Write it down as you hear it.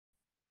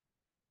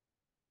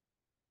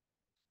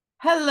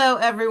Hello,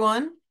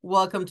 everyone.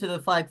 Welcome to the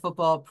flag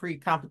football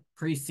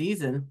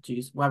preseason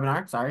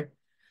webinar. Sorry.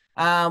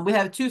 We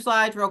have two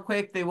slides real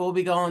quick. They will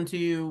be going to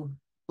you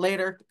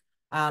later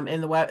in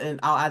the web, and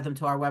I'll add them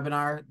to our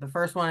webinar. The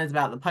first one is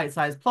about the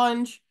pint-sized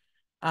plunge.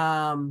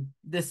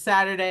 This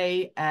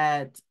Saturday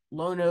at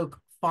Lone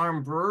Oak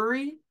Farm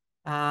Brewery.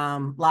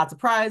 Lots of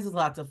prizes,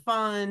 lots of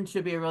fun.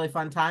 Should be a really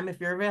fun time if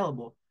you're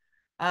available.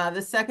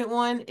 The second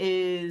one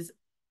is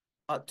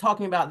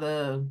talking about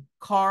the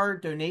car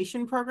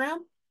donation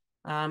program.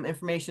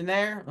 Information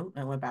there. Oh,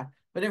 I went back.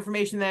 But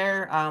information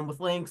there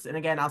with links. And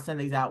again, I'll send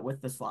these out with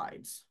the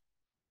slides.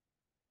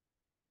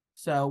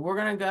 So we're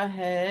going to go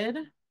ahead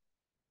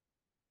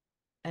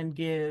and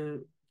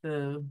get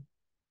the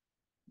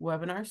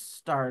webinar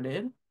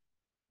started.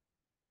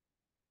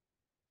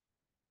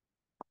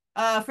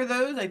 For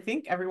those, I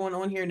think everyone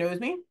on here knows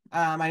me.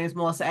 My name is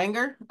Melissa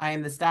Enger. I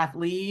am the staff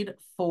lead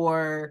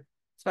for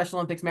Special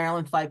Olympics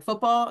Maryland flag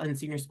football and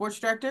senior sports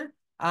director.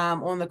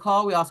 On the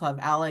call, we also have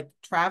Alec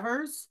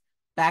Travers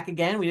back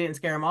again. We didn't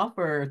scare him off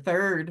for a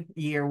third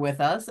year with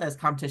us as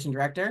competition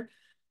director.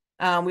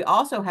 We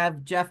also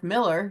have Jeff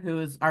Miller, who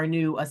is our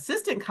new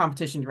assistant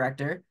competition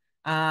director.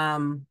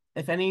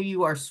 If any of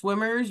you are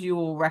swimmers, you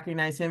will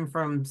recognize him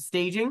from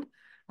staging.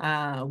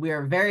 We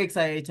are very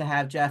excited to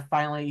have Jeff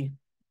finally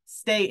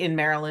stay in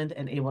Maryland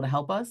and able to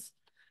help us.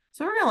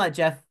 So we're going to let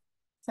Jeff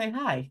say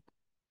hi.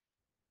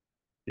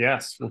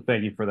 Yes, well,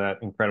 thank you for that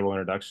incredible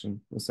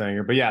introduction, Ms.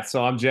 Sanger. But yeah,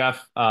 so I'm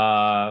Jeff.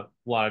 A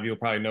lot of you will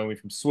probably know me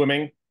from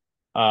swimming.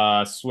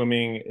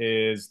 Swimming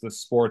is the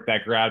sport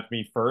that grabbed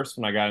me first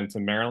when I got into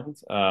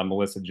Maryland.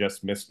 Melissa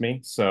just missed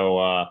me,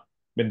 so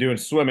been doing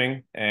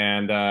swimming,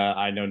 and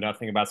I know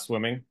nothing about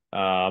swimming,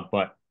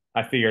 but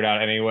I figured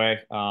out anyway.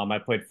 I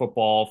played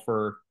football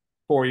for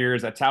 4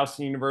 years at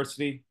Towson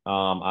University.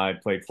 I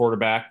played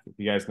quarterback. If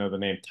you guys know the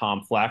name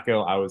Tom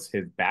Flacco, I was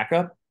his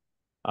backup.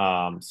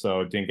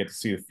 So didn't get to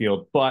see the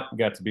field, but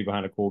got to be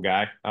behind a cool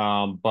guy.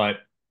 But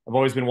I've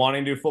always been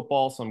wanting to do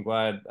football, so I'm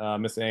glad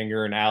Miss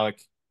Anger and Alec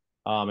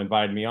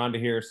invited me onto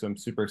here. So I'm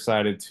super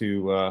excited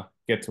to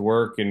get to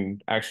work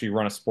and actually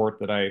run a sport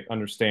that I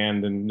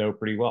understand and know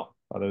pretty well,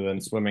 other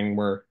than swimming,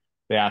 where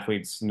the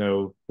athletes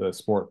know the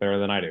sport better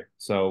than I do.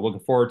 So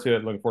looking forward to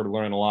it. Looking forward to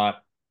learning a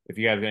lot. If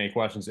you guys have any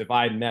questions, if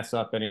I mess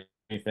up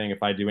anything,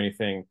 if I do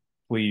anything,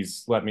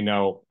 please let me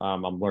know.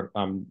 I'm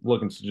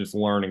looking to just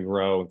learn and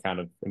grow and kind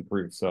of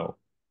improve. So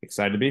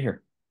excited to be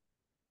here.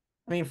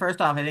 I mean, first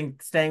off, I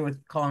think staying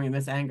with calling me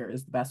Miss Anger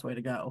is the best way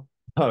to go.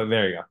 Oh,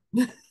 there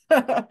you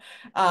go.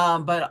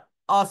 But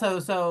also,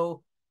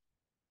 so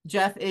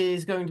Jeff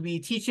is going to be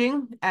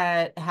teaching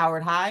at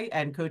Howard High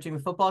and coaching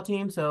the football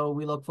team. So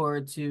we look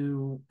forward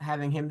to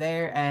having him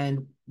there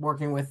and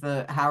working with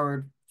the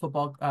Howard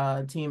football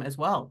team as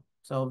well.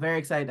 So very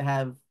excited to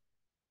have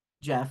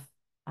Jeff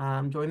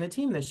join the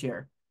team this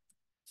year.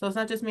 So it's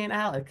not just me and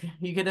Alec.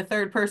 You get a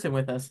third person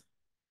with us.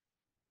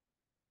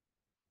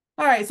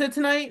 All right, so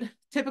tonight,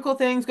 typical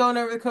things, going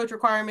over the coach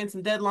requirements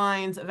and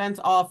deadlines, events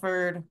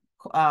offered,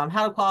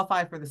 how to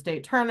qualify for the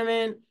state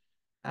tournament,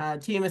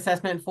 team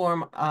assessment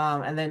form,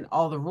 and then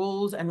all the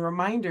rules and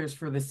reminders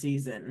for the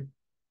season.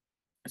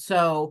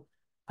 So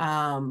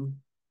I'm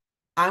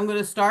going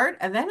to start,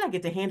 and then I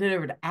get to hand it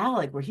over to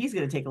Alec, where he's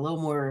going to take a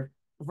little more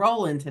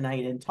role in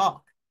tonight and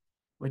talk,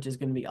 which is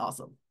going to be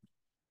awesome.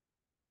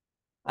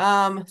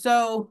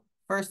 So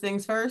first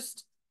things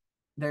first,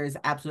 there's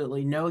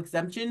absolutely no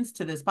exemptions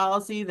to this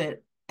policy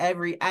that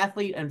every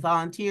athlete and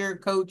volunteer,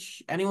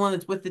 coach, anyone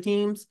that's with the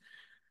teams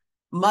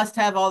must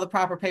have all the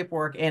proper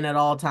paperwork in at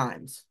all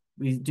times.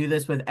 We do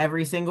this with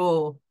every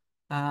single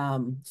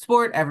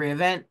sport, every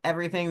event,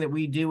 everything that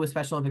we do with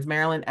Special Olympics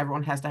Maryland.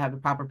 Everyone has to have the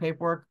proper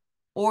paperwork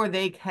or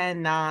they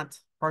cannot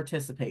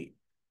participate.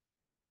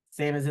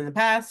 Same as in the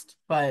past,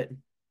 but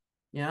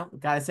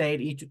got to say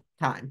it each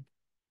time.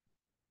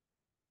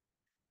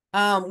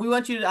 We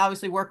want you to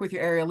obviously work with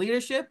your area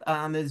leadership.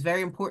 It's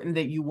very important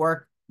that you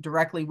work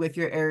directly with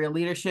your area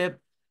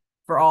leadership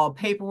for all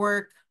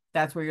paperwork.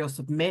 That's where you'll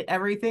submit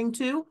everything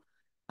to.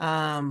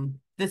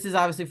 This is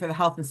obviously for the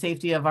health and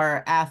safety of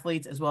our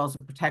athletes, as well as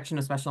the protection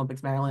of Special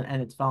Olympics Maryland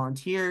and its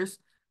volunteers.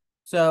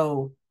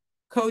 So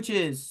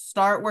coaches,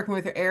 start working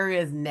with your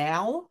areas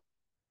now,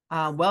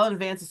 well in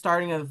advance of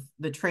starting of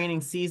the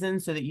training season,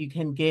 so that you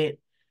can get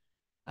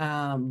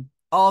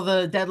all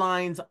the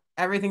deadlines,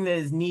 everything that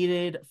is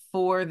needed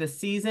for the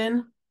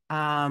season,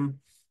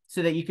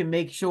 so that you can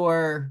make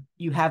sure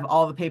you have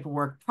all the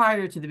paperwork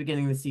prior to the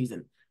beginning of the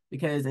season.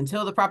 Because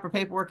until the proper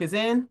paperwork is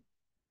in,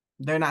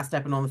 they're not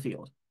stepping on the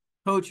field,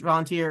 coach,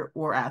 volunteer,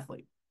 or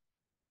athlete.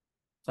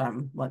 So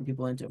I'm letting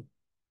people into.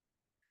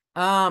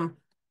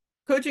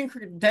 Coaching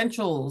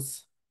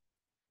credentials.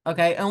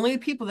 Okay, only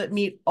people that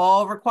meet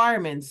all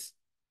requirements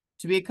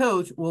to be a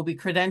coach will be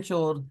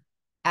credentialed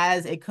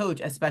as a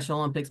coach at Special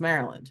Olympics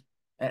Maryland,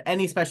 at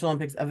any Special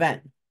Olympics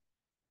event,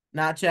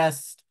 not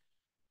just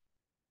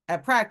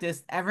at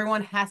practice.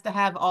 Everyone has to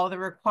have all the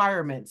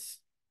requirements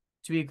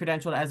to be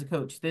credentialed as a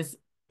coach. This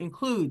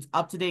includes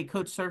up-to-date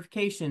coach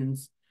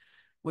certifications,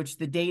 which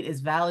the date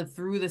is valid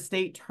through the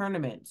state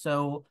tournament.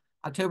 So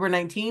October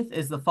 19th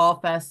is the Fall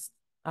Fest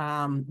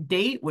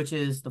date, which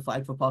is the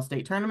flag football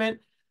state tournament.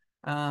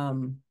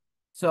 Um,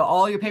 so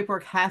all your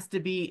paperwork has to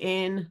be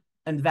in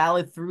and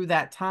valid through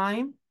that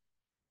time.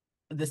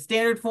 The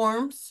standard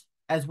forms,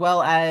 as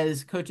well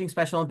as coaching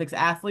Special Olympics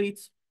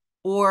athletes,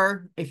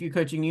 or if you're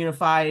coaching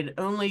unified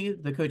only,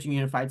 the coaching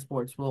unified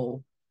sports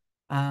will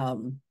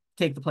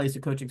take the place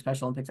of coaching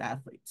Special Olympics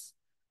athletes.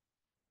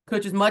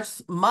 Coaches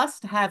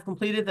must have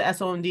completed the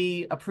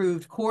SOMD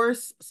approved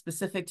course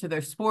specific to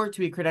their sport to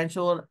be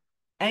credentialed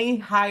any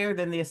higher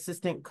than the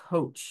assistant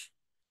coach.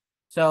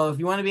 So if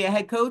you want to be a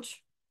head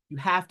coach, you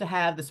have to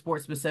have the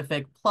sport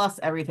specific plus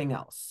everything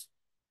else.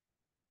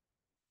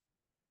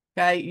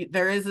 Okay,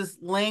 there is this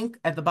link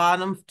at the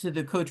bottom to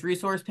the coach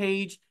resource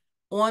page.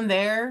 On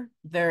there,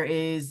 there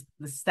is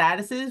the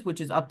statuses, which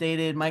is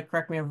updated. Mike,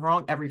 correct me if I'm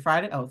wrong, every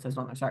Friday. Oh, it says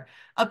on there, sorry.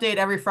 Update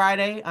every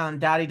Friday.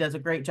 Dottie does a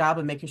great job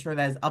of making sure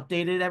that is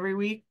updated every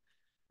week,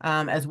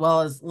 as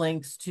well as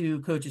links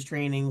to coaches'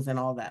 trainings and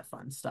all that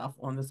fun stuff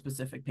on the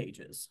specific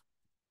pages.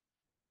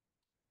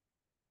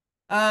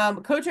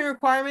 Coaching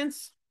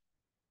requirements.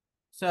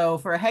 So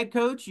for a head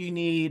coach,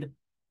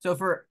 so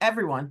for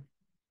everyone,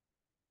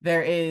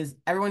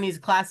 everyone needs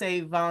a Class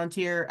A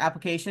volunteer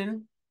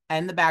application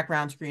and the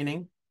background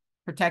screening,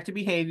 protected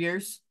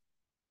behaviors,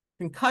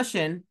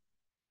 concussion,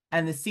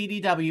 and the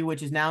CDW,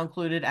 which is now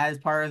included as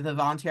part of the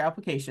volunteer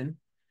application.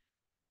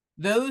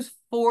 Those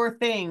 4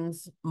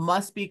 things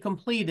must be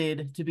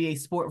completed to be a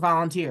sport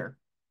volunteer.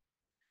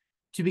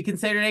 To be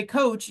considered a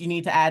coach, you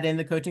need to add in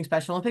the coaching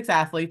Special Olympics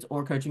athletes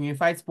or coaching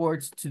unified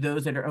sports to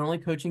those that are only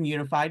coaching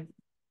unified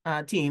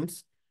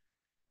teams.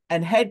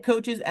 And head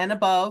coaches and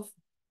above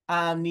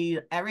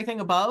need everything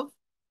above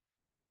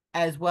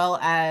as well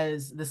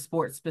as the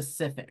sport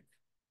specific.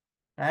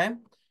 Okay.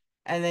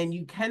 And then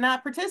you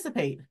cannot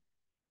participate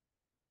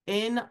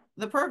in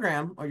the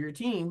program or your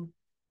team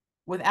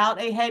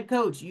without a head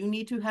coach. You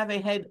need to have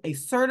a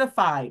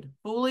certified,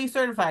 fully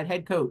certified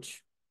head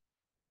coach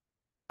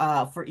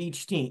for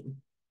each team.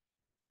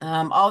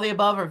 All the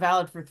above are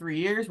valid for 3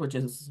 years, which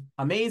is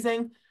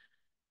amazing.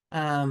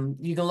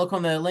 You can look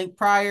on the link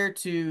prior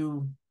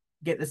to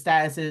get the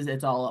statuses.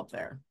 It's all up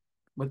there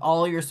with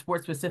all your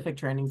sport specific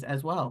trainings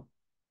as well.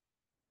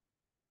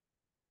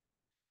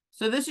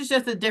 So this is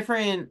just a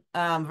different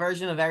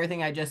version of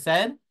everything I just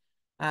said.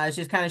 It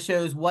just kind of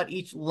shows what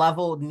each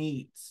level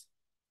needs.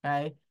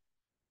 Okay.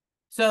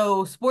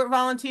 So sport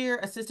volunteer,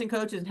 assistant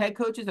coaches, and head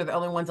coaches are the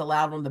only ones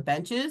allowed on the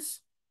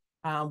benches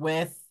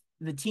with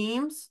the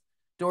teams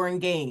during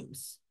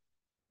games.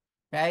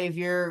 Okay. If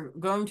you're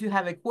going to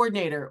have a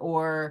coordinator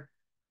or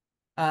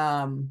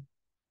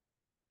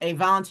a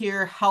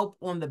volunteer help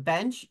on the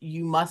bench, they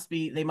must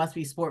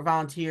be sport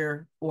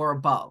volunteer or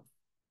above.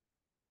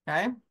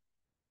 Okay.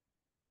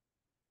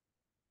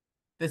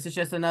 This is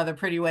just another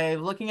pretty way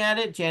of looking at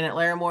it. Janet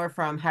Larimore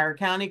from Howard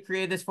County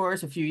created this for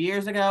us a few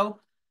years ago.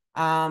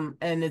 And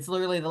it's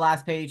literally the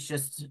last page,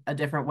 just a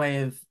different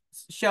way of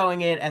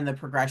showing it and the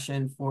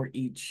progression for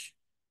each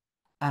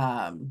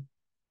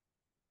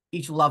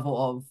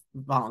level of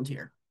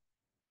volunteer.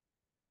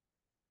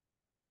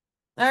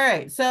 All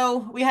right,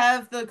 so we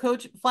have the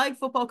flag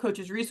football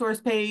coaches resource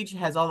page,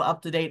 has all the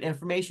up-to-date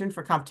information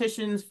for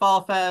competitions,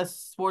 fall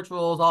fest, sports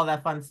rules, all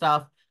that fun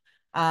stuff.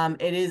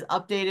 It is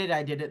updated.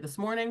 I did it this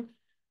morning.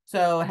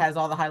 So it has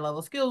all the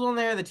high-level skills on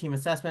there, the team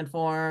assessment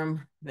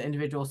form, the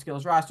individual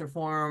skills roster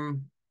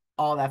form,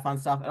 all that fun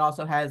stuff. It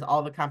also has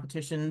all the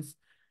competitions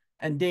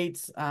and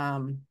dates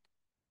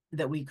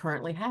that we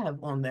currently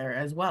have on there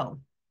as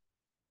well.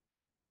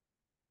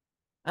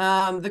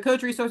 The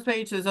coach resource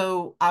page is,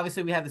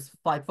 obviously we have this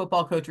flag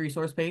football coach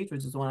resource page,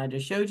 which is the one I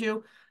just showed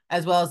you,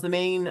 as well as the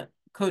main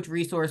coach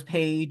resource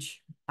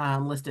page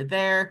listed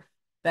there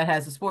that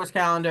has the sports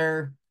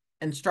calendar,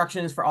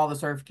 instructions for all the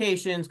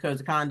certifications,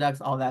 codes of conducts,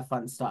 all that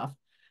fun stuff.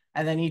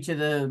 And then each of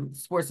the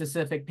sports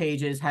specific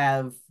pages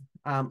have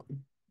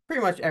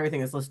pretty much everything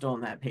that's listed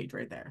on that page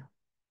right there.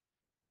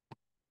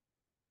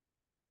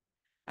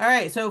 All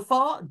right, so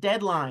fall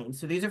deadlines.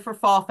 So these are for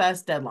Fall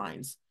Fest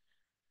deadlines.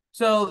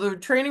 So the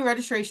training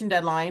registration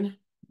deadline,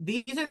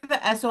 these are the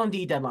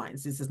SOMD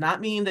deadlines. This does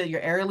not mean that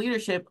your area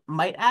leadership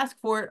might ask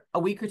for it a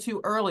week or two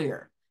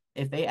earlier.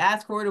 If they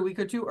ask for it a week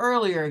or two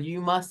earlier, you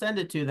must send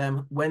it to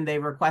them when they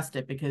request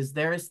it, because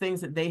there is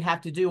things that they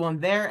have to do on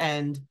their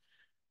end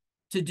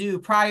to do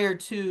prior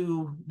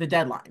to the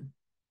deadline.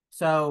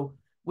 So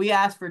we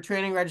ask for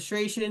training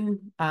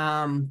registration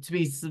to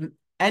be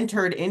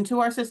entered into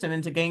our system,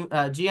 into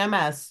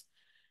GMS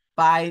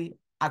by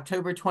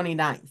October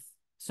 29th.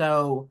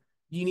 So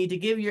you need to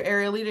give your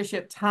area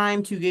leadership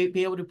time to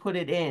be able to put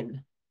it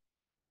in.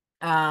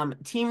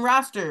 Team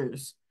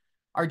rosters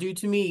are due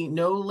to me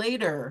no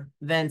later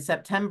than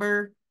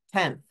September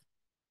 10th.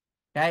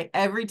 Okay,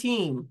 every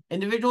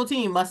individual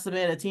team must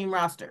submit a team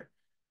roster.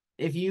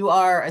 If you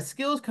are a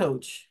skills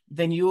coach,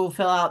 then you will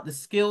fill out the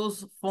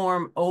skills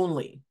form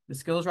only, the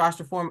skills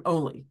roster form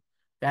only.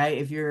 Okay,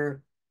 if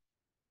you're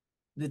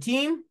the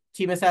team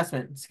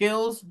assessment,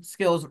 skills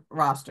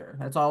roster.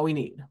 That's all we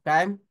need.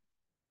 Okay.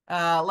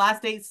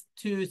 Last dates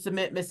to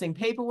submit missing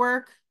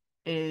paperwork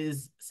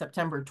is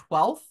September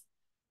 12th.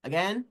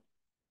 Again,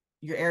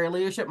 your area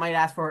leadership might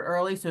ask for it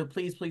early, so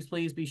please, please,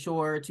 please be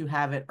sure to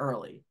have it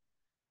early.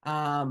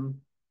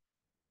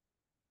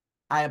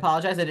 I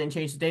apologize, I didn't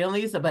change the date on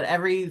these, but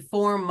every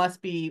form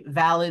must be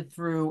valid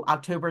through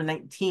October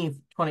 19th,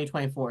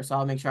 2024. So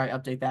I'll make sure I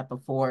update that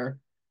before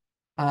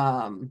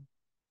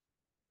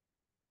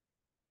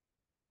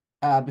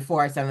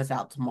I send this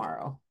out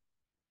tomorrow.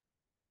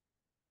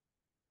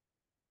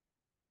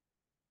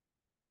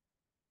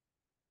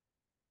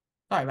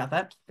 Sorry about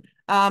that.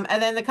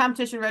 And then the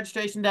competition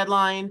registration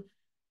deadline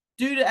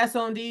due to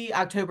SOND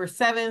October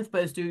 7th,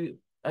 but it's due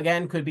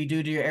again, could be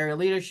due to your area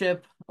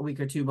leadership a week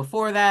or two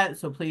before that.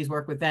 So please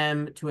work with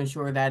them to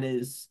ensure that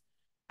is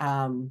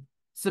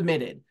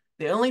submitted.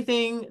 The only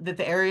thing that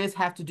the areas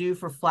have to do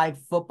for flag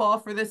football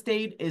for this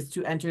date is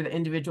to enter the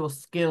individual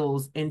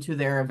skills into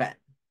their event.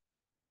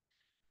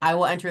 I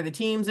will enter the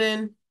teams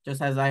in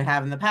just as I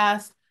have in the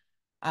past.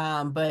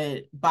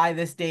 But by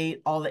this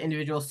date, all the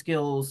individual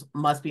skills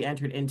must be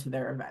entered into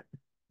their event,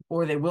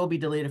 or they will be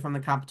deleted from the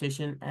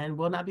competition and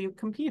will not be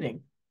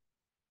competing.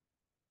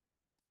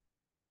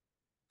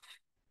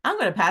 I'm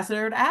going to pass it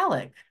over to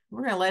Alec.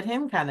 We're going to let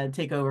him kind of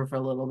take over for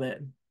a little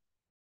bit.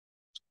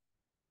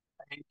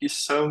 Thank you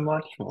so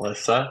much,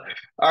 Melissa.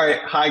 All right.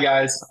 Hi,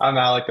 guys. I'm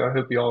Alec. I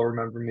hope you all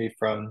remember me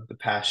from the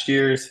past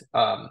years.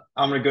 I'm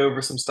going to go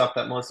over some stuff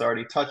that Melissa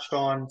already touched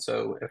on.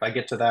 So if I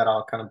get to that,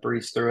 I'll kind of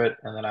breeze through it.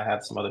 And then I have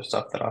some other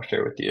stuff that I'll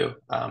share with you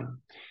about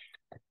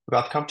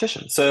the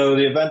competition. So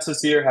the events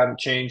this year haven't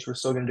changed. We're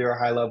still going to do our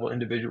high level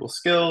individual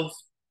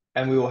skills,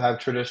 and we will have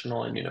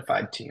traditional and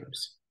unified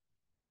teams.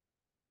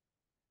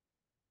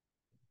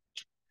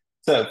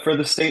 So for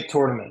the state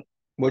tournament,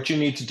 what you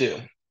need to do,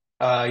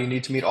 you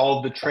need to meet all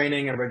of the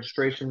training and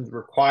registrations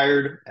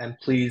required, and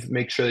please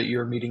make sure that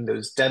you're meeting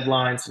those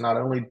deadlines. So not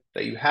only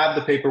that you have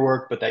the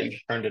paperwork, but that you've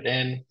turned it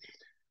in.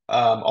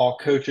 All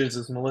coaches,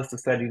 as Melissa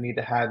said, you need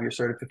to have your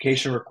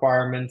certification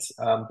requirements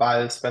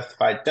by the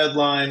specified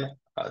deadline.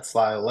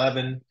 Slide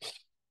 11.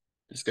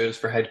 This goes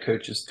for head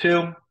coaches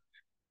too.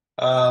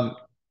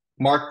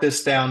 Mark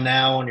this down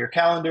now on your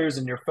calendars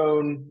and your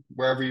phone,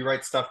 wherever you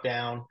write stuff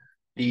down.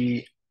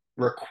 The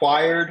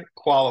required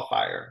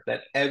qualifier that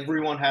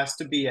everyone has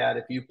to be at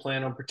if you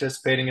plan on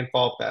participating in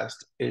Fall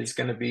Fest is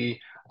going to be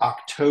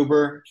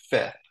October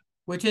 5th.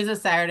 Which is a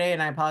Saturday,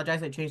 and I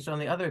apologize, I changed it on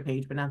the other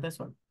page, but not this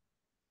one.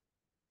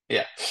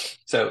 Yeah,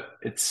 so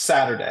it's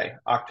Saturday,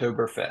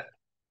 October 5th.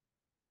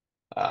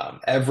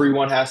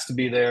 Everyone has to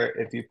be there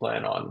if you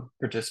plan on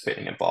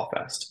participating in Fall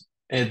Fest.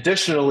 And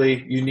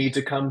additionally, you need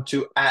to come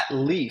to at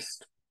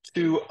least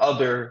 2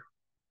 other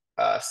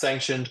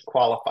sanctioned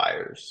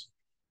qualifiers.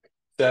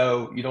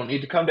 So you don't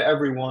need to come to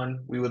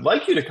everyone. We would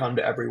like you to come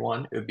to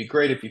everyone. It would be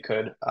great if you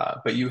could,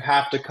 but you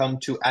have to come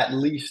to at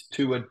least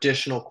 2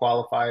 additional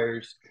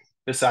qualifiers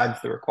besides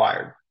the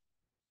required.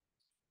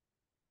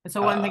 And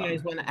so one thing I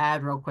just want to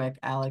add real quick,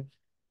 Alec,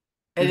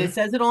 and it Mhm.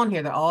 says it on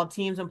here that all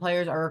teams and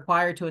players are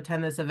required to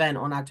attend this event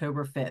on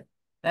October 5th.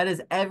 That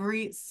is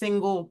every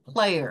single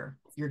player.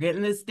 You're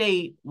getting this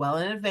date well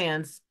in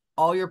advance.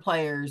 All your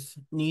players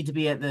need to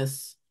be at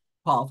this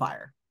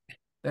qualifier.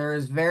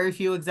 There's very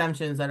few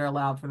exemptions that are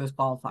allowed for this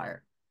qualifier.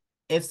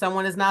 If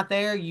someone is not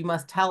there, you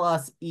must tell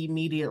us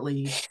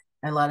immediately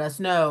and let us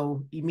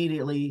know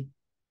immediately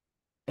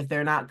if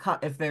they're not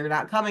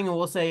coming, and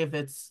we'll say if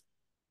it's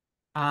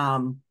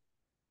an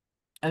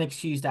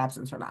excused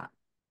absence or not.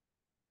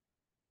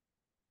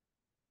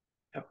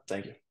 Yep,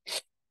 thank you.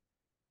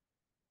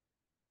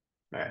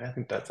 All right, I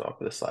think that's all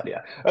for this slide.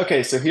 Yeah.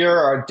 Okay, so here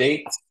are our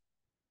dates.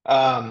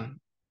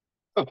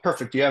 Oh,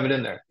 perfect. You have it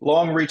in there.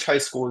 Long Reach High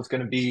School is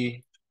going to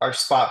be our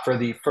spot for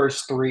the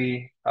first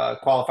 3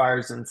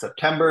 qualifiers in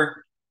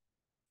September.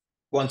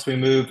 Once we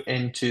move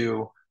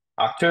into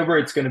October,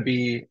 it's going to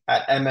be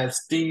at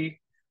MSD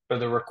for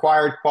the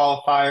required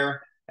qualifier,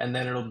 and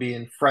then it'll be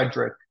in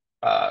Frederick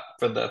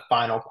for the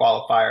final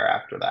qualifier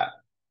after that.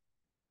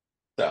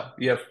 So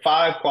you have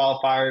 5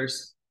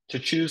 qualifiers to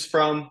choose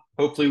from.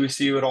 Hopefully, we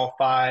see you at all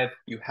 5.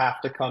 You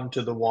have to come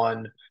to the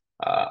one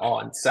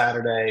on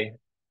Saturday,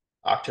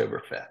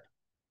 October 5th.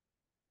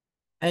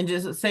 And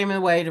just the same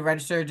way to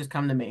register, just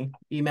come to me.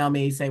 Email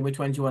me, say which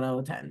ones you want to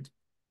attend.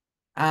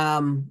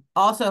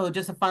 Also,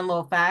 just a fun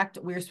little fact,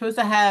 we were supposed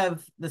to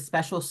have the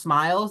special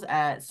smiles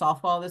at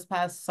softball this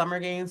past summer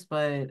games,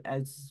 but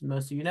as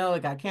most of you know,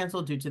 it got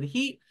canceled due to the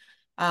heat.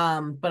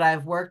 But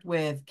I've worked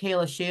with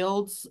Kayla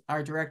Shields,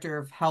 our Director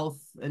of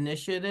Health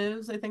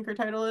Initiatives, I think her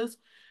title is.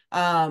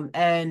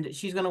 And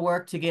she's going to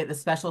work to get the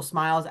special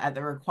smiles at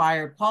the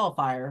required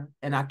qualifier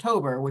in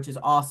October, which is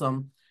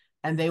awesome.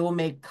 And they will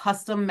make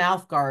custom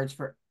mouth guards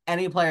for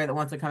any player that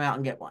wants to come out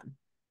and get one.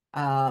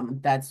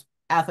 That's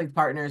athlete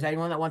partners,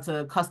 anyone that wants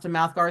a custom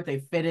mouth guard, they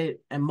fit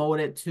it and mold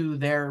it to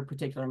their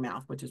particular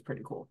mouth, which is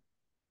pretty cool.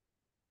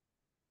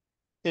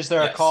 Is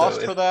there a Yeah, so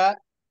cost for that?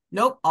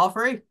 Nope, all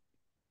free.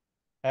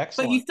 But you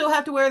Excellent. still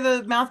have to wear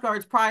the mouth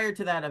guards prior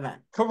to that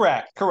event.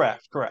 Correct.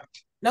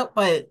 Nope,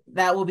 but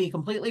that will be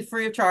completely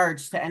free of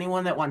charge to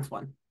anyone that wants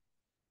one.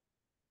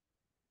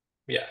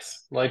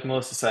 Yes, like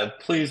Melissa said,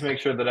 please make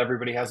sure that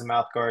everybody has a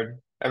mouth guard.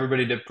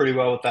 Everybody did pretty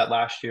well with that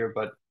last year,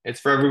 but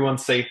it's for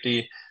everyone's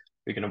safety.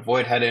 We can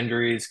avoid head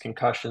injuries,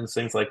 concussions,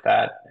 things like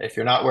that. If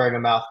you're not wearing a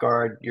mouth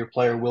guard, your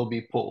player will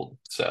be pulled.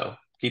 So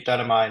keep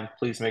that in mind.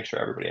 Please make sure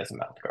everybody has a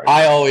mouth guard.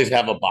 I always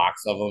have a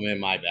box of them in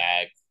my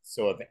bag.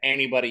 So if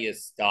anybody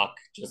is stuck,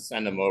 just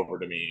send them over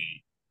to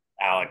me,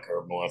 Alec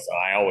or Melissa.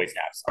 I always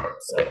have some.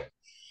 So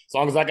as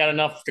long as I got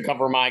enough to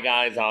cover my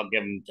guys, I'll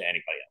give them to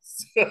anybody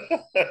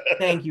else.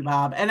 Thank you,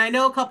 Bob. And I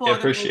know a couple I other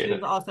appreciate coaches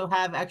it. also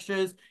have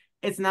extras.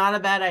 It's not a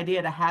bad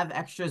idea to have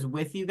extras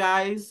with you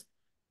guys,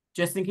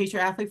 just in case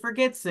your athlete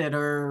forgets it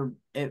or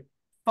it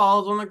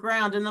falls on the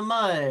ground in the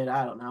mud.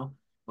 I don't know.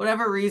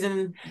 Whatever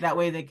reason, that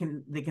way they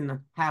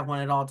can have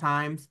one at all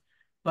times.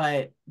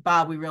 But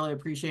Bob, we really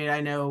appreciate it. I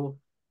know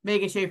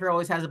Megan Schaefer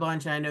always has a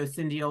bunch, and I know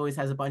Cindy always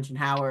has a bunch in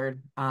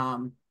Howard.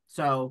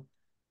 So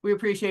we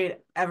appreciate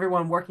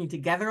everyone working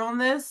together on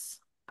this.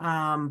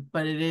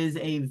 But it is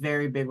a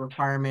very big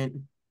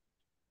requirement.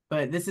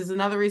 But this is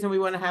another reason we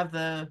want to have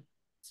the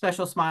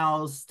special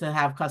smiles to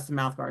have custom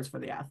mouth guards for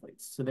the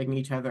athletes so they can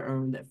each have their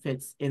own that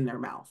fits in their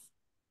mouth.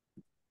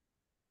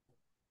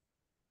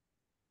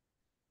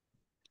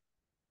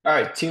 All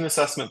right, team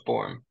assessment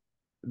form.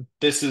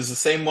 This is the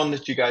same one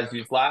that you guys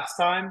used last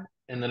time.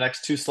 In the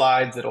next 2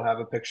 slides, it'll have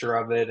a picture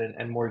of it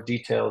and more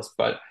details.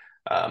 But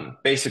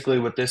basically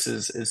what this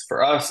is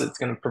for us, it's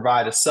going to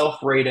provide a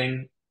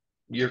self-rating.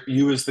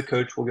 You as the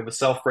coach will give a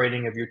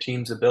self-rating of your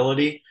team's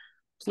ability.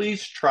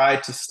 Please try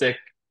to stick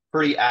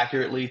pretty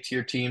accurately to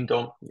your team.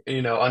 Don't,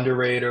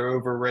 underrate or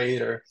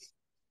overrate or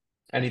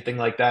anything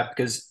like that,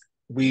 because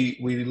we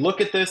look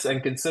at this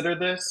and consider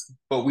this,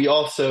 but we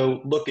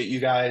also look at you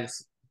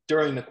guys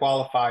during the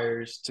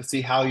qualifiers to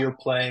see how you're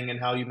playing and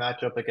how you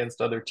match up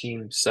against other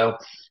teams. So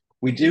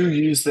we do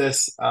use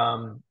this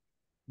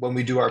when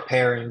we do our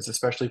pairings,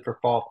 especially for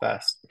Fall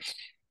Fest,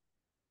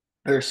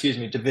 or excuse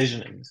me,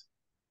 divisionings.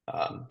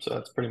 So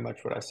that's pretty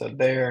much what I said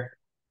there.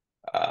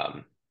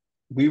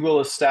 We will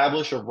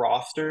establish a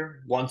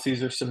roster once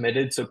these are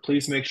submitted. So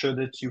please make sure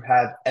that you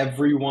have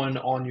everyone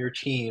on your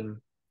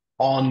team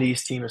on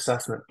these team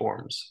assessment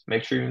forms.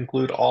 Make sure you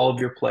include all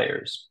of your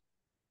players.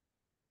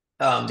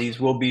 These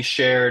will be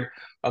shared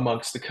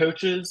amongst the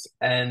coaches,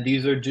 and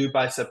these are due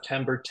by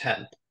September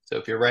 10th. So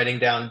if you're writing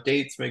down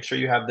dates, make sure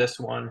you have this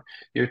one.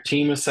 Your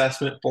team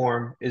assessment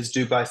form is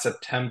due by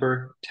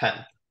September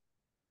 10th.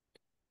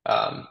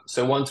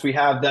 So once we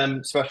have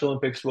them, Special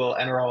Olympics will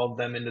enter all of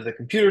them into the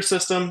computer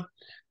system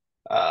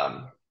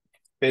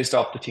based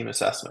off the team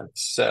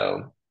assessments.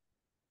 So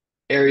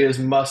areas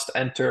must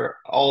enter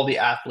all the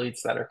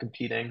athletes that are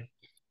competing,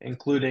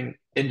 including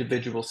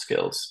individual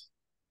skills.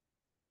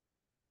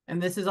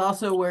 And this is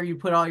also where you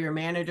put all your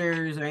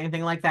managers or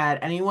anything like that.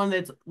 Anyone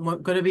that's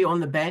going to be on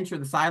the bench or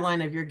the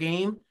sideline of your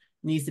game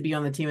needs to be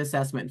on the team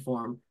assessment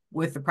form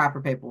with the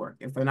proper paperwork.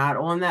 If they're not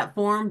on that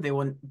form, they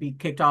will be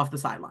kicked off the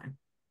sideline.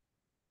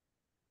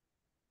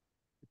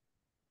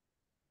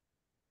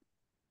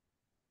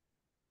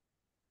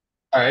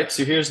 All right,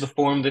 so here's the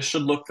form. This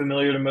should look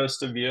familiar to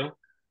most of you.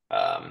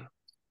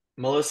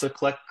 Melissa,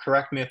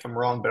 correct me if I'm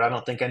wrong, but I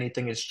don't think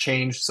anything has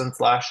changed since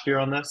last year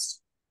on this.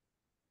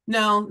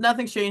 No,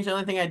 nothing's changed. The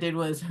only thing I did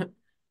was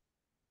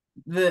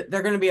they're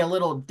going to be a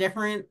little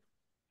different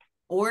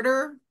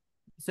order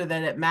so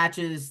that it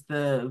matches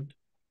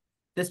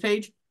this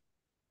page,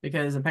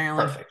 because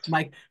apparently Perfect.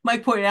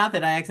 Mike pointed out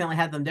that I accidentally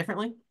had them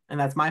differently, and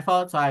that's my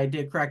fault. So I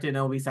did correct it and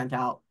it'll be sent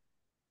out.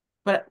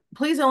 But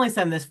please only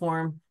send this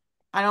form.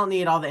 I don't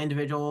need all the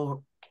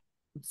individual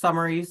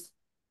summaries.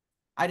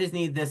 I just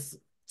need this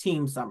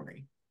team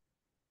summary.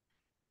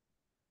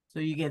 So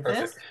you get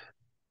Perfect. this.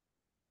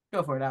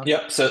 Go for it, Alex.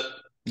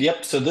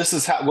 Yep. So this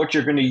is what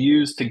you're going to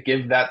use to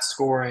give that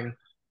scoring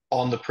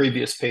on the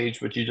previous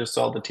page, which you just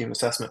saw the team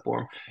assessment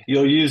form.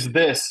 You'll use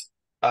this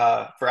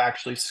for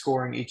actually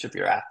scoring each of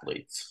your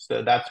athletes.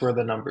 So that's where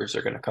the numbers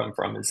are going to come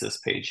from, is this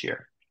page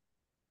here.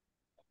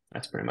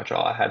 That's pretty much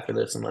all I had for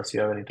this, unless you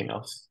have anything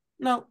else.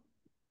 No.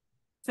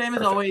 Same as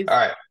Perfect. always. All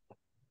right.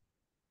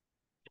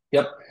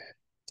 Yep.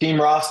 Team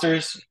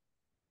rosters.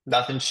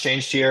 Nothing's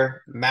changed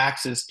here.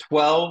 Max is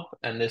 12,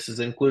 and this is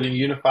including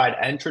unified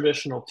and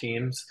traditional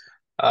teams.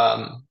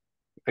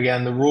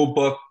 Again, the rule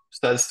book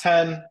says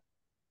 10.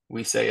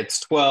 We say it's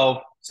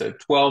 12. So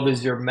 12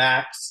 is your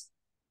max.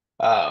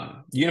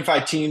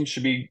 Unified teams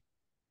should be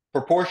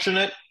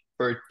proportionate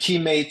for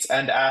teammates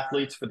and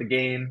athletes for the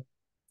game.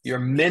 Your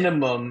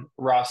minimum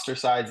roster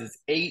size is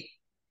 8.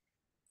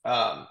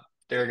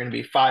 There are going to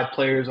be 5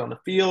 players on the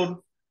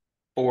field.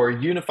 For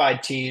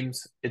unified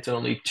teams, it's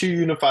only 2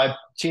 unified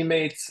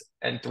teammates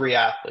and 3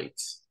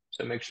 athletes.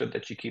 So make sure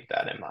that you keep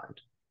that in mind.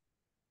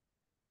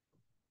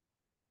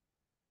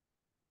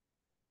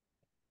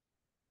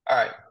 All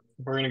right,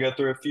 we're going to go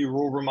through a few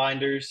rule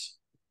reminders.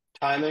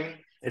 Timing,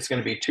 it's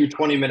going to be 2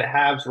 20-minute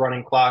halves,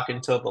 running clock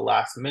until the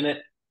last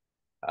minute.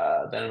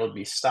 Then it'll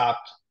be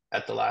stopped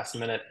at the last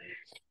minute.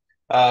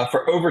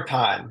 For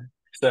overtime,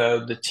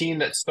 so the team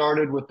that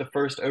started with the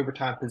first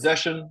overtime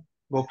possession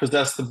will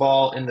possess the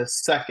ball in the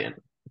second.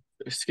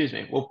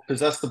 Will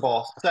possess the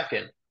ball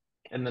second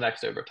in the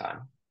next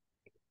overtime.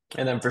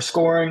 And then for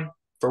scoring,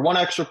 for 1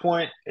 extra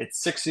point,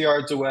 it's 6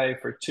 yards away.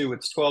 For 2,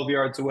 it's 12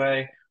 yards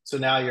away. So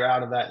now you're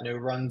out of that no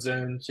run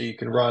zone, so you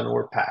can run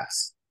or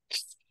pass.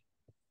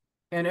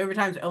 And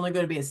overtime's only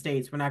going to be at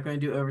states. We're not going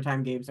to do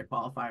overtime games at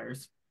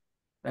qualifiers.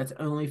 That's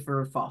only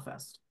for Fall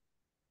Fest.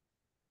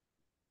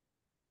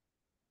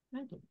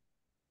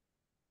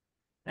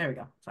 There we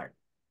go. Sorry.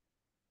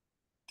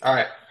 All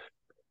right.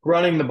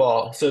 Running the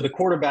ball. So the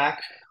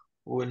quarterback,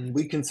 when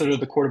we consider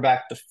the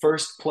quarterback the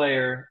first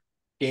player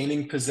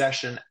gaining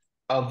possession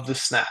of the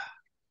snap.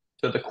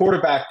 So the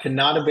quarterback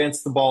cannot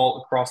advance the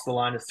ball across the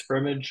line of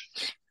scrimmage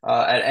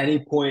at any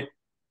point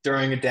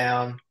during a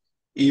down,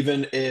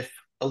 even if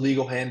a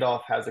legal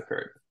handoff has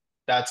occurred.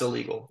 That's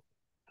illegal.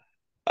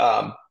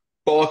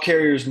 Ball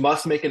carriers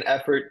must make an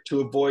effort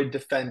to avoid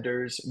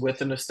defenders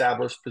with an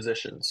established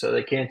position. So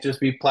they can't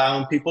just be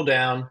plowing people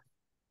down.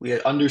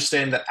 We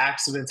understand that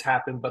accidents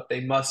happen, but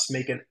they must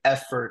make an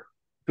effort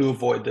to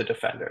avoid the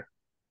defender.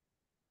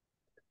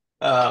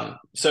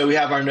 So we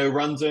have our no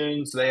run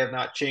zones. They have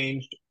not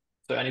changed.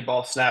 So any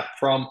ball snapped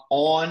from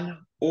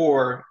on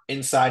or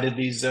inside of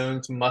these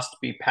zones must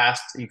be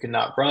passed. You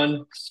cannot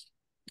run.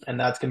 And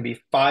that's going to be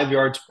 5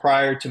 yards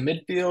prior to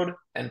midfield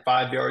and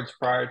 5 yards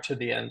prior to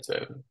the end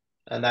zone.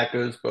 And that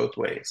goes both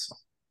ways.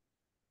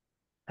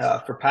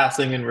 For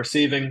passing and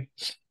receiving,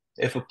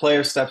 if a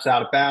player steps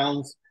out of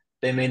bounds,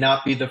 they may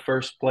not be the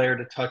first player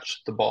to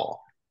touch the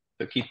ball.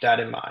 So keep that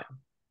in mind.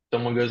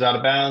 Someone goes out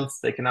of bounds,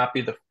 they cannot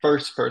be the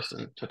first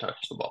person to touch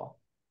the ball.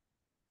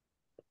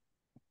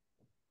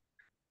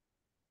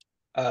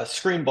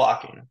 Screen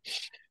blocking.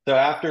 So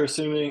after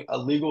assuming a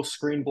legal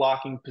screen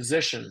blocking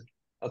position,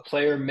 a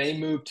player may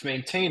move to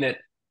maintain it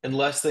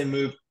unless they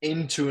move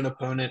into an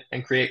opponent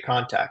and create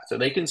contact. So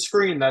they can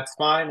screen, that's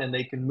fine, and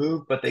they can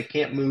move, but they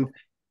can't move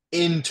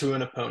into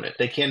an opponent.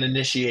 They can't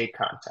initiate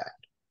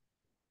contact.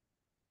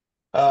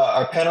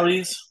 Our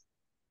penalties.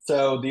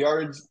 So the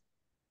yardage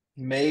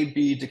may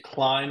be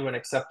declined when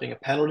accepting a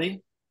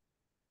penalty.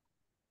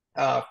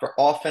 For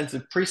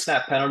offensive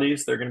pre-snap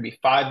penalties, they're going to be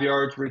 5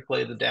 yards,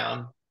 replay the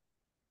down.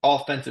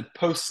 Offensive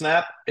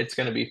post-snap, it's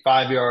going to be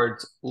 5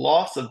 yards,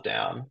 loss of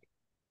down.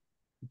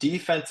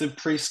 Defensive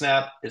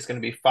pre-snap is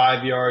going to be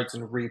 5 yards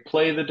and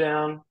replay the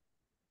down.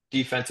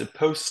 Defensive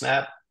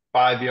post-snap,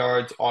 5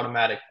 yards,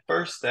 automatic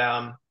first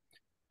down.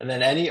 And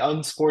then any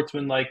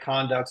unsportsmanlike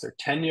conducts are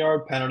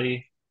 10-yard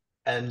penalty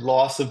and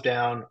loss of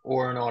down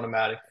or an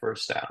automatic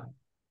first down.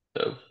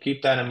 So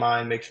keep that in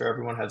mind. Make sure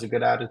everyone has a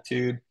good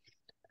attitude.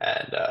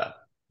 And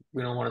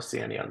we don't want to see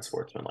any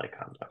unsportsmanlike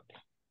conduct.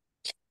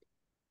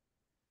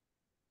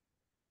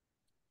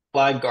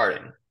 Flag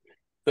guarding.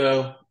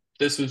 So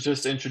this was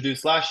just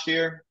introduced last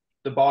year.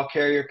 The ball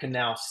carrier can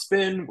now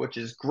spin, which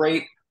is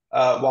great,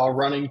 while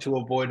running to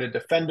avoid a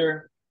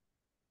defender.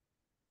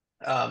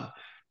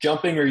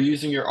 Jumping or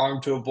using your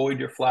arm to avoid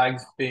your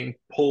flags being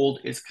pulled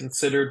is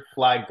considered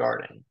flag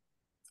guarding.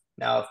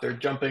 Now, if they're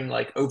jumping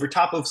like over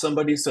top of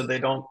somebody so they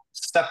don't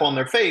step on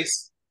their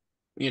face,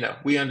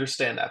 we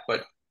understand that.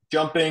 But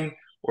jumping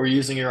or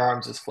using your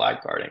arms is flag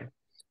guarding.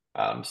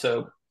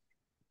 So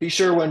be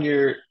sure when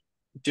you're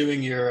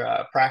doing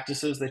your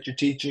practices that you're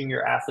teaching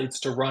your athletes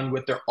to run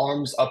with their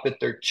arms up at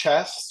their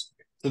chest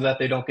so that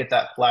they don't get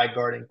that flag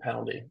guarding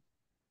penalty.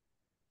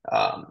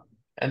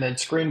 And then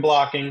screen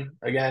blocking,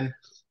 again,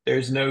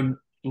 there's no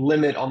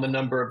limit on the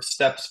number of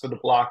steps for the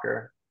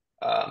blocker,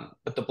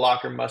 but the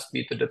blocker must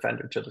beat the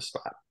defender to the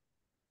spot.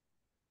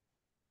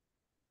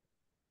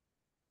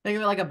 Think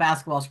of it like a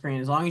basketball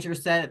screen. As long as you're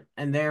set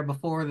and there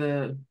before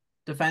the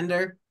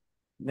defender,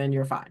 then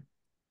you're fine.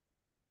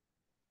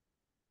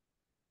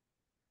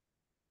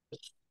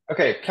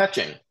 Okay,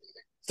 catching.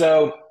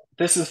 So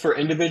this is for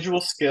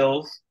individual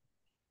skills.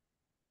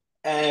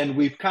 And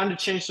we've kind of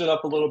changed it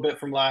up a little bit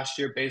from last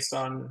year based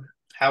on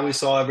how we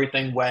saw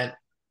everything went.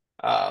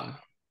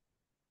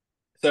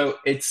 So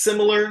it's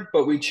similar,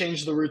 but we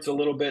changed the routes a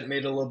little bit,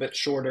 made it a little bit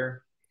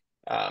shorter.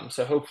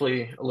 So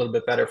hopefully a little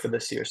bit better for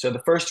this year. So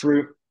the first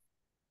route,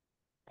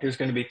 there's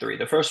going to be 3.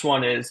 The first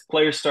one is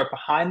players start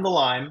behind the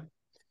line.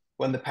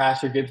 When the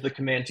passer gives the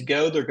command to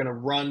go, they're going to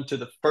run to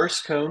the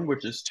first cone,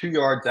 which is 2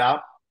 yards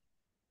out.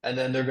 And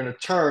then they're going to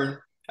turn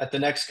at the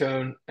next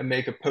cone and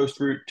make a post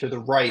route to the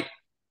right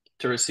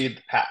to receive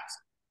the pass.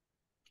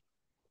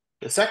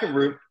 The second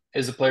route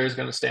is the player is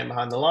going to stand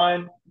behind the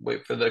line,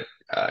 wait for the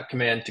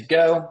command to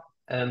go,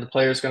 and the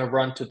player is going to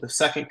run to the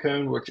second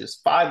cone, which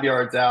is 5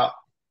 yards out,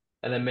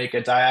 and then make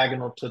a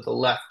diagonal to the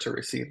left to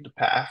receive the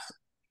pass.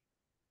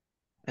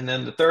 And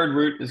then the third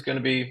route is going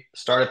to be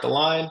start at the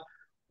line,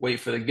 wait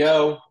for the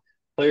go.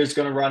 Player is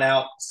going to run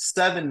out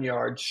 7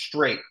 yards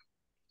straight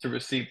to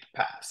receive the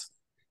pass.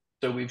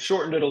 So we've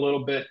shortened it a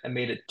little bit and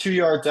made it 2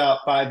 yards out,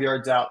 5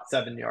 yards out,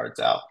 7 yards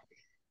out.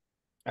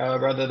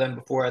 Rather than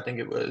before, I think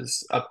it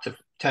was up to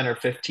 10 or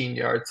 15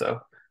 yards. So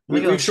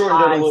we've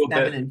shortened it a little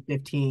 7 bit. and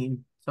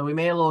 15. So we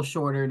made it a little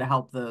shorter to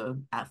help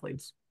the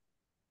athletes.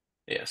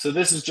 Yeah, so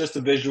this is just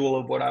a visual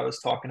of what I was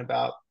talking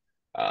about.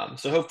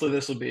 So hopefully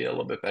this will be a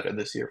little bit better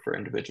this year for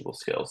individual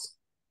skills.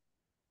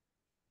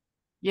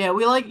 Yeah,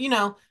 we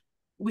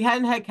we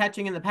hadn't had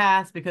catching in the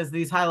past because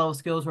these high level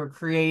skills were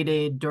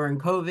created during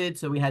COVID,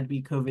 so we had to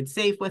be COVID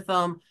safe with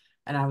them.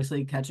 And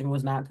obviously, catching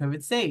was not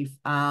COVID safe.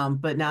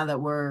 But now that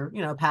we're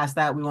past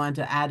that, we wanted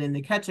to add in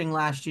the catching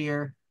last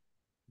year.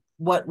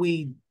 What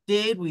we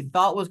did, we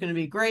thought was going to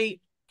be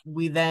great.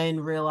 We then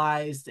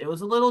realized it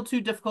was a little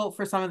too difficult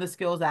for some of the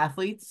skills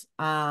athletes.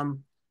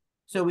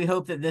 So we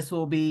hope that this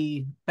will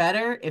be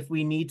better. If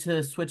we need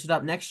to switch it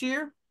up next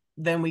year,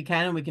 then we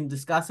can, and we can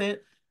discuss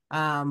it.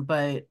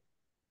 But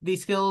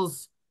these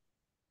skills,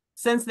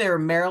 since they're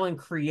Maryland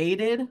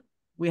created,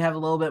 we have a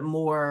little bit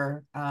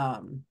more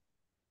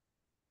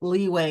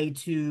leeway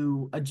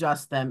to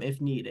adjust them if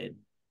needed.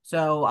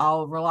 So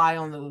I'll rely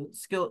on the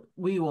skill.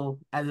 We will,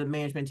 as a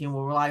management team,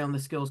 will rely on the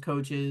skills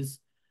coaches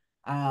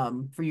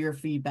for your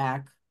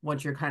feedback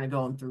once you're kind of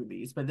going through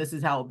these. But this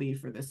is how it'll be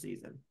for this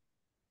season.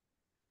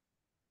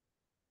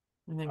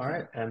 All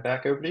right, and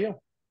back over to you.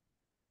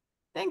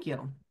 Thank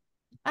you.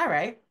 All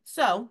right.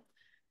 So,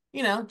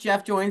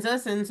 Jeff joins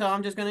us, and so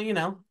I'm just going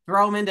to,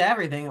 throw him into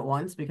everything at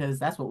once because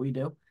that's what we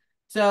do.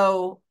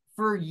 So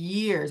for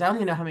years, I don't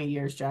even know how many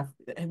years, Jeff,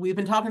 we've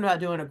been talking about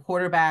doing a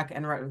quarterback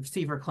and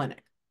receiver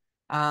clinic.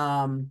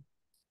 Wanted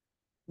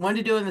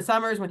to do it in the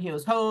summers when he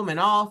was home and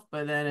off,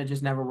 but then it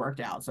just never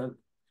worked out. So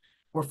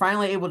we're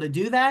finally able to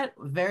do that.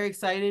 Very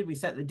excited. We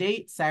set the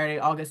date, Saturday,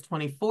 August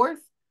 24th.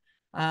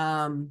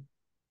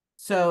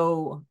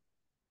 So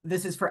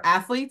this is for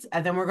athletes,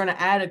 and then we're going to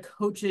add a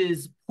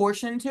coach's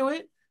portion to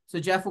it. So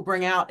Jeff will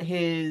bring out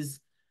his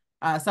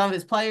some of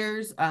his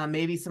players,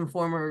 maybe some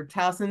former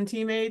Towson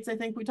teammates, I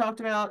think we talked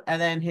about,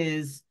 and then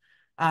his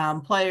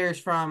players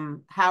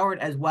from Howard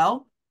as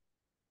well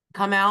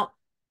come out,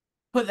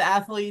 put the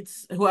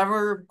athletes,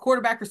 whoever,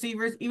 quarterback,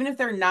 receivers, even if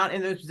they're not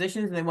in those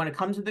positions and they want to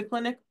come to the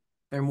clinic,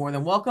 they're more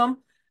than welcome.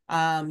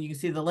 You can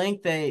see the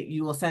link that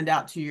you will send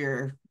out to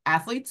your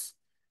athletes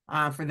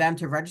for them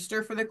to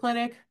register for the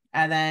clinic.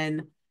 And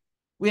then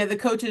we have the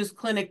coaches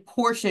clinic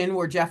portion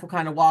where Jeff will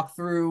kind of walk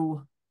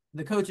through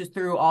the coaches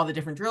through all the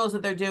different drills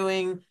that they're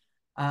doing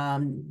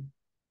and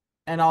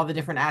all the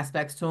different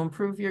aspects to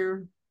improve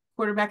your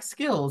quarterback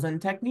skills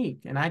and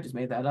technique. And I just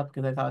made that up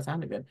because I thought it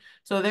sounded good.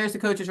 So there's the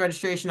coaches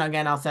registration.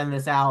 Again, I'll send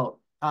this out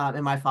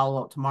in my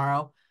follow-up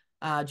tomorrow.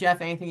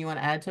 Jeff, anything you want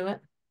to add to it?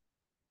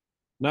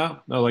 No,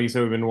 like you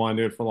said, we've been wanting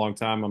to do it for a long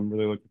time. I'm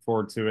really looking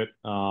forward to it.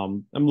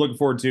 I'm looking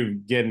forward to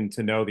getting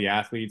to know the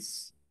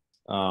athletes,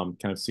 kind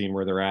of seeing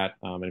where they're at.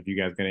 And if you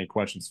guys got any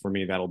questions for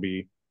me, that'll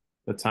be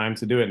the time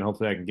to do it. And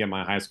hopefully I can get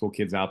my high school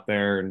kids out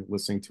there and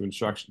listening to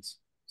instructions.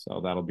 So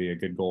that'll be a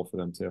good goal for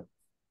them too.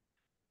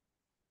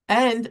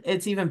 And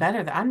it's even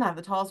better that I'm not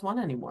the tallest one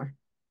anymore.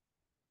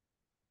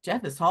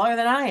 Jeff is taller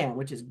than I am,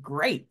 which is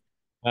great.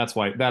 That's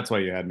why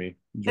you had me.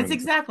 That's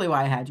exactly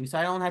why I had you. So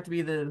I don't have to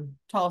be the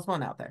tallest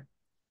one out there.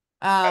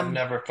 I've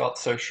never felt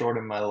so short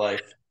in my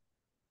life.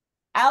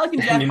 Alec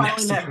and Jeff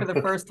finally met for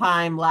the first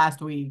time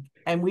last week,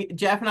 and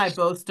Jeff and I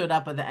both stood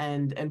up at the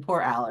end, and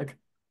poor Alec.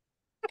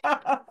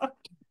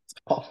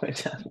 All the way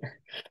down there.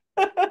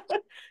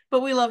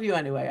 But we love you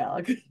anyway,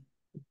 Alec.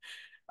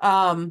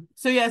 So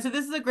this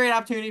is a great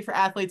opportunity for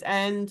athletes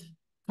and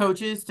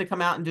coaches to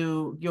come out and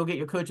you'll get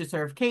your coaches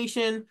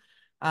certification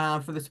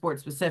for the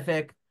sport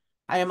specific.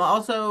 I am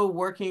also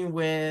working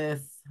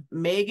with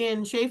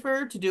Megan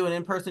Schaefer to do an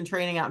in-person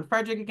training out in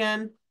Frederick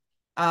again.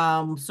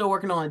 Still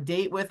working on a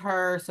date with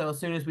her. So as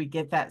soon as we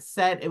get that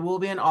set, it will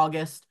be in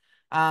August.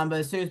 But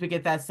as soon as we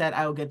get that set,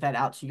 I will get that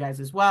out to you guys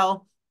as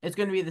well. It's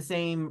going to be the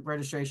same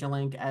registration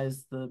link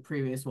as the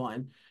previous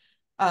one.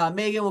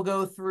 Megan will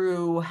go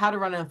through how to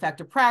run an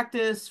effective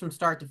practice from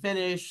start to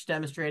finish,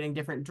 demonstrating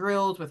different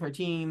drills with her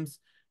teams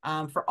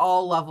for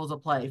all levels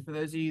of play. For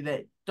those of you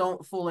that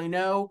don't fully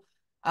know,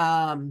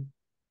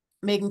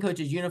 Megan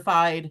coaches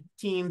unified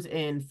teams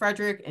in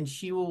Frederick, and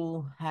she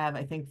will have,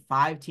 I think,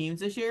 5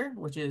 teams this year,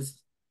 which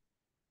is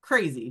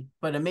crazy,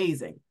 but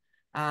amazing.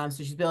 So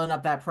she's building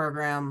up that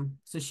program.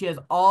 So she has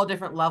all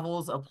different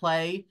levels of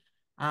play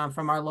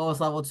from our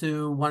lowest level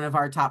to one of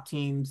our top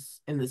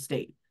teams in the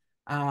state.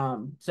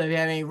 So if you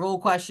have any rule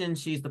questions,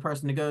 she's the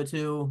person to go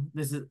to.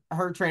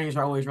 Her trainings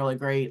are always really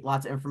great,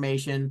 lots of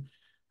information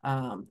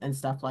and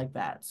stuff like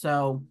that.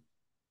 So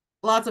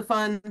lots of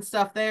fun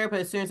stuff there. But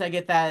as soon as I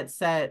get that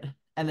set,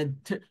 and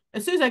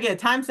as soon as I get a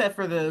time set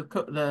for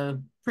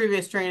the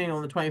previous training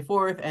on the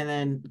 24th, and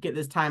then get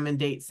this time and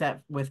date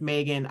set with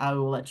Megan, I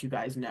will let you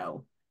guys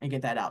know and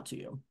get that out to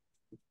you.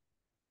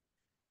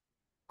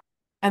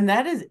 And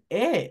that is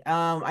it.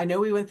 I know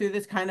we went through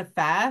this kind of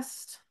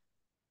fast.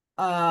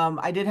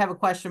 I did have a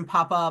question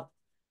pop up.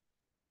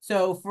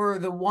 So for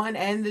the 1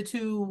 and the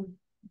 2,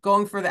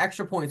 going for the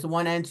extra points, the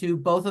 1 and 2,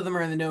 both of them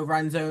are in the no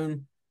run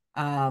zone.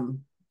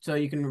 So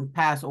you can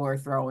pass or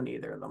throw in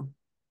either of them.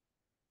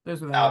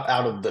 Those are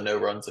out of the no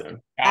run zone.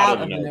 Out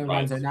of the no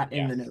run zone, not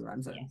in the no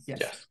run zone.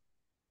 Yes.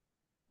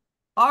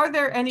 Are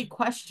there any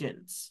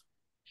questions?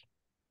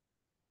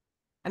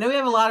 I know we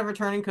have a lot of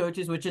returning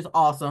coaches, which is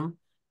awesome.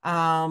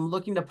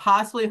 Looking to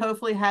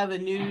hopefully have a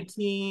new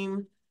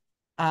team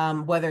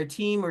whether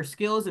team or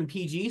skills in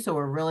PG. So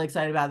we're really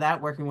excited about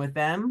that, working with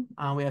them.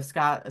 We have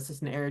Scott,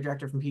 assistant area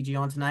director from PG,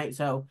 on tonight.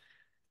 So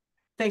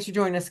thanks for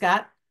joining us,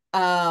 Scott.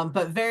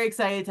 But very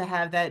excited to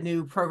have that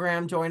new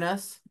program join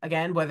us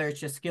again, whether it's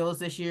just skills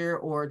this year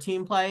or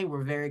team play.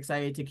 We're very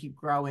excited to keep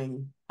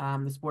growing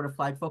the sport of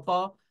flag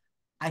football.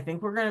 I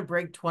think we're going to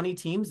break 20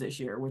 teams this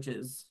year, which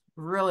is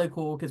really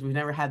cool because we've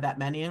never had that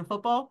many in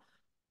football.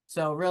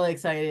 So really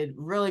excited,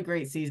 really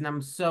great season.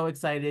 I'm so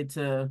excited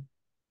to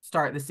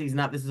start the season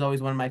up. This is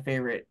always one of my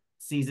favorite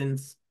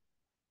seasons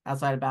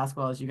outside of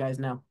basketball, as you guys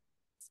know.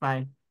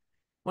 It's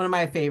one of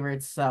my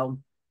favorites. So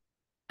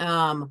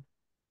I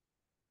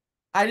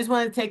just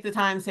want to take the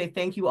time to say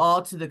thank you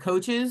all to the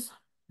coaches.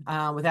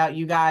 Without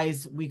you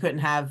guys, we couldn't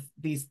have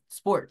these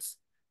sports.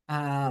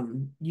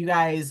 You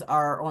guys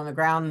are on the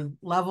ground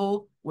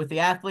level with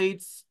the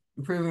athletes,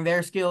 improving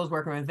their skills,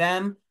 working with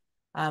them.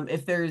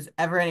 If there's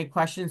ever any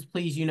questions,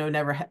 please,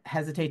 never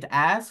hesitate to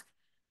ask.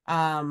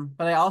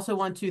 But I also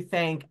want to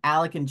thank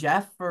Alec and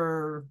Jeff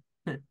for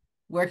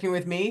working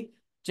with me.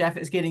 Jeff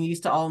is getting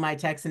used to all of my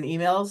texts and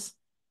emails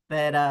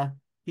that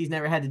he's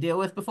never had to deal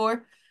with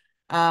before.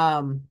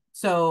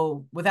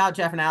 So without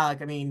Jeff and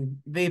Alec, I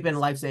mean, they've been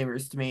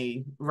lifesavers to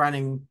me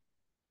running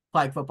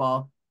flag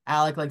football.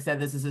 Alec, like I said,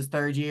 this is his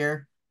third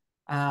year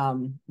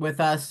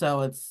with us,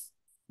 so it's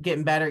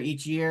getting better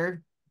each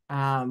year,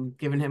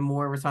 giving him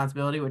more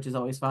responsibility, which is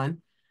always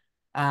fun.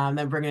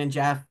 Then bringing in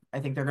Jeff, I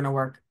think they're going to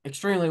work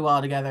extremely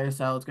well together,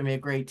 so it's going to be a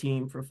great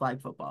team for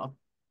flag football.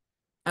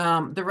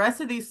 The rest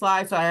of these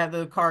slides, so I have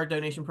the card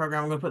donation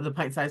program. I'm going to put the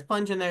pint-sized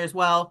plunge in there as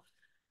well.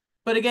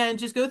 But again,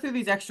 just go through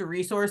these extra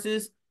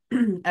resources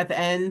at the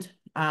end,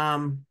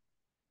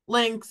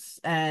 links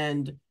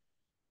and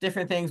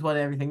different things, what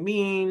everything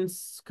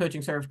means,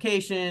 coaching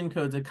certification,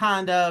 codes of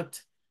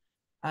conduct.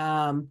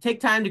 Take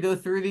time to go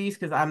through these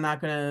because I'm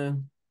not going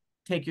to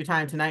take your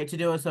time tonight to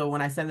do it. So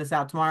when I send this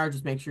out tomorrow,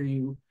 just make sure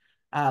you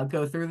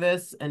go through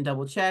this and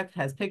double check. It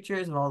has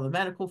pictures of all the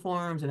medical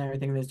forms and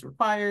everything that's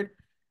required.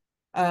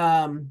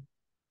 Real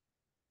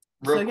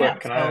quick, yeah,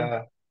 can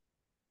I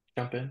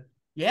jump in?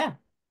 Yeah.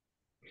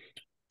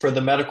 For the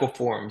medical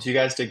forms, you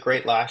guys did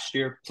great last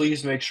year.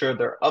 Please make sure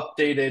they're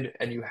updated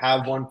and you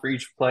have one for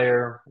each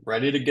player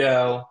ready to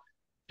go,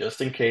 just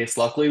in case.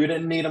 Luckily, we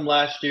didn't need them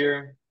last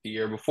year. The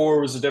year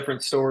before was a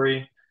different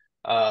story.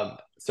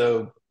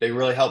 So they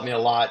really helped me a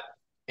lot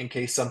in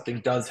case something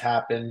does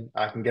happen.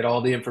 I can get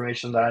all the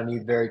information that I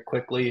need very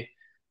quickly.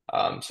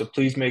 So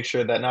please make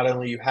sure that not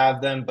only you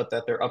have them, but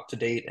that they're up to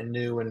date and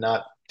new and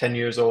not 10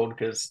 years old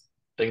because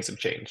things have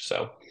changed.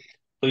 So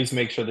please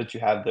make sure that you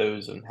have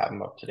those and have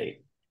them up to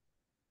date.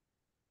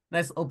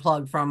 Nice little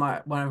plug from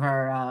one of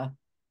our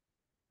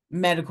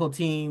medical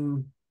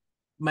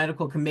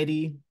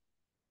committee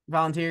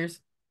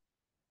volunteers.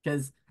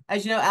 Because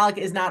as you know, Alec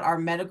is not our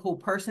medical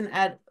person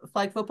at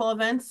flag football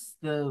events.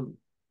 The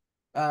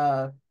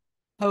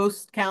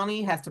host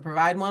county has to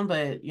provide one,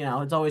 but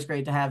it's always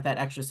great to have that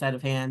extra set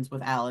of hands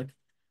with Alec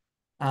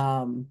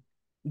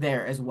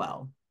there as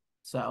well.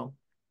 So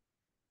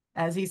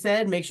as he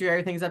said, make sure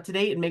everything's up to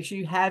date and make sure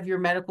you have your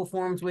medical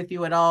forms with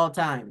you at all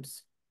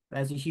times.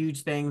 That's a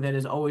huge thing that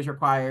is always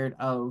required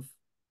of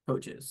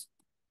coaches.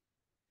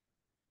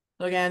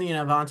 So again,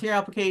 volunteer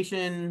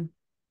application,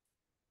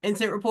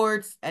 incident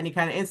reports, any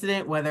kind of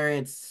incident, whether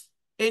it's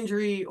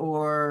injury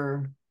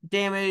or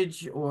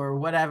damage or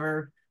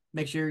whatever,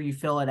 make sure you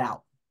fill it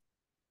out.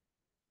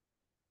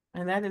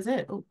 And that is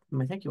it. Oh,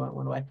 my thank you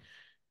went away.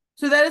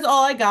 So that is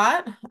all I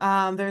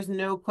got. There's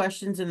no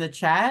questions in the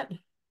chat.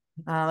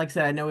 Like I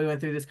said, I know we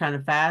went through this kind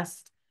of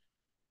fast.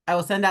 I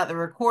will send out the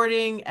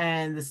recording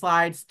and the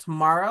slides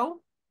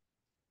tomorrow.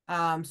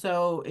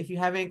 So if you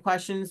have any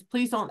questions,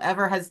 please don't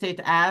ever hesitate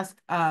to ask.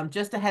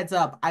 Just a heads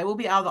up, I will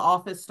be out of the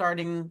office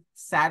starting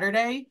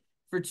Saturday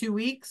for 2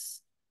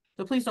 weeks.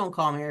 So please don't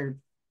call me or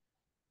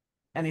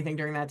anything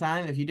during that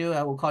time. If you do,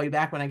 I will call you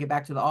back when I get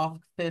back to the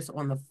office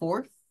on the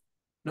 4th.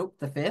 Nope,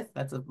 the 5th.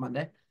 That's a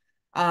Monday.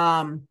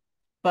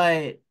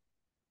 But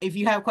if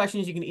you have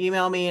questions, you can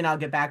email me and I'll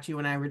get back to you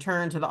when I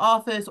return to the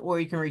office, or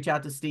you can reach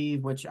out to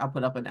Steve, which I'll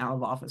put up an out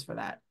of office for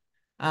that.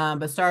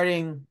 But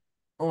starting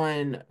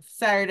on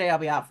Saturday, I'll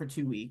be out for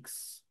 2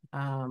 weeks.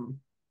 And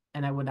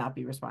I would not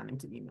be responding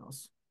to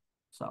emails.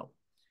 So,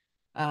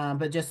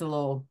 but just a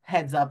little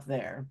heads up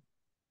there.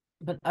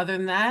 But other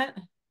than that,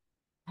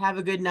 have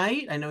a good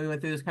night. I know we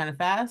went through this kind of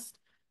fast.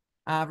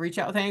 Reach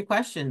out with any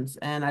questions,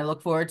 and I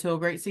look forward to a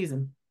great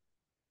season.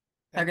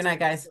 Have a good night,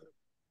 guys.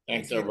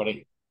 Thanks,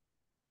 everybody.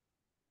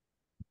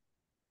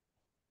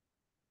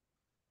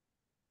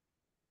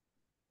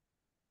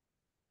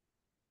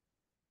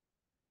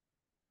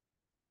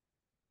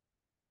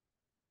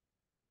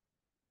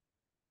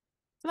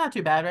 It's not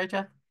too bad, right,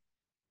 Jeff?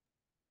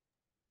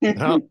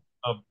 No,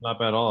 not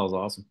bad at all. That was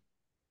awesome.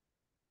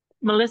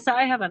 Melissa,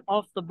 I have an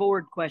off the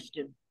board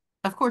question.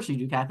 Of course you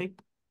do, Kathy.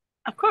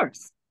 Of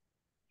course.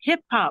 Hip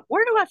hop.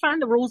 Where do I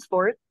find the rules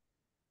for it?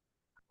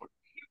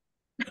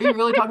 Are you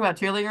really talking about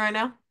cheerleading right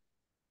now?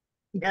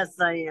 Yes,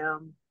 I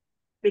am.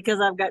 Because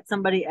I've got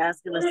somebody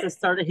asking us to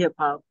start a hip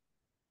hop.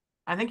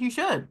 I think you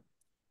should.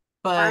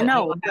 but I I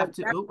know. will have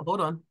to. Oop,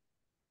 hold on.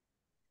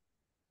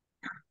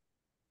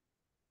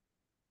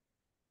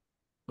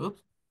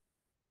 Oops.